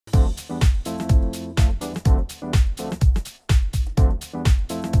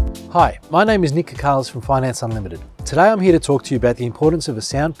Hi, my name is Nick Kakalis from Finance Unlimited. Today I'm here to talk to you about the importance of a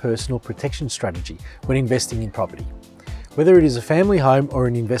sound personal protection strategy when investing in property. Whether it is a family home or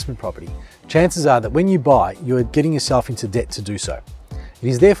an investment property, chances are that when you buy, you are getting yourself into debt to do so. It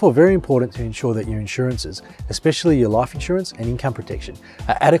is therefore very important to ensure that your insurances, especially your life insurance and income protection,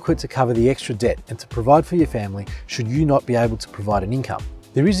 are adequate to cover the extra debt and to provide for your family should you not be able to provide an income.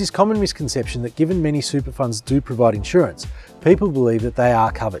 There is this common misconception that given many super funds do provide insurance, people believe that they are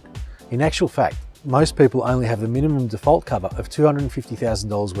covered. In actual fact, most people only have the minimum default cover of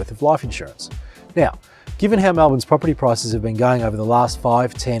 $250,000 worth of life insurance. Now, given how Melbourne's property prices have been going over the last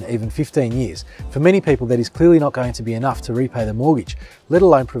 5, 10, even 15 years, for many people that is clearly not going to be enough to repay the mortgage, let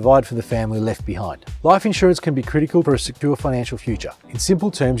alone provide for the family left behind. Life insurance can be critical for a secure financial future. In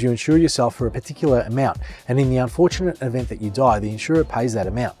simple terms, you insure yourself for a particular amount, and in the unfortunate event that you die, the insurer pays that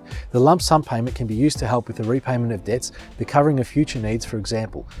amount. The lump sum payment can be used to help with the repayment of debts, the covering of future needs, for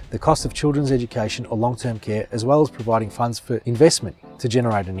example, the cost of children's education or long-term care, as well as providing funds for investment to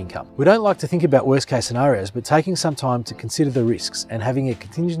generate an income. We don't like to think about worst-case scenarios, but taking some time to consider the risks and having a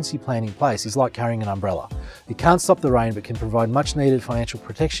contingency plan in place is like carrying an umbrella. It can't stop the rain, but can provide much-needed financial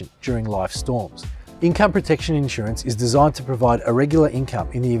protection during life storms. Income protection insurance is designed to provide a regular income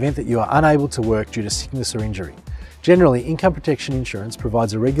in the event that you are unable to work due to sickness or injury. Generally, income protection insurance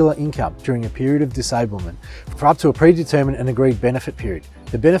provides a regular income during a period of disablement for up to a predetermined and agreed benefit period.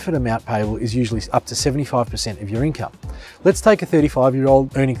 The benefit amount payable is usually up to 75% of your income. Let's take a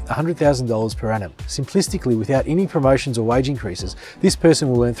 35-year-old earning $100,000 per annum. Simplistically, without any promotions or wage increases, this person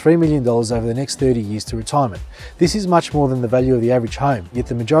will earn $3 million over the next 30 years to retirement. This is much more than the value of the average home, yet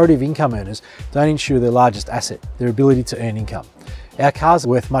the majority of income earners don't insure their largest asset, their ability to earn income. Our cars are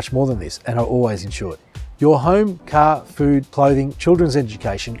worth much more than this and are always insured. Your home, car, food, clothing, children's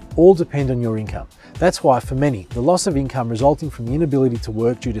education all depend on your income. That's why for many, the loss of income resulting from the inability to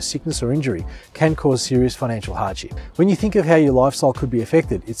work due to sickness or injury can cause serious financial hardship. When you think of how your lifestyle could be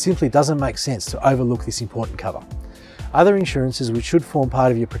affected, it simply doesn't make sense to overlook this important cover. Other insurances which should form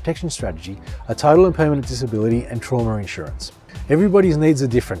part of your protection strategy are total and permanent disability and trauma insurance. Everybody's needs are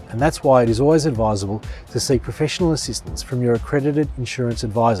different, and that's why it is always advisable to seek professional assistance from your accredited insurance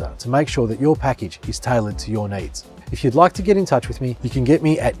advisor to make sure that your package is tailored to your needs. If you'd like to get in touch with me, you can get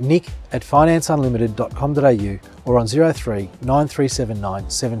me at nick@financeunlimited.com.au or on 03 9379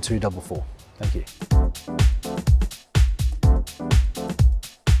 7244. Thank you.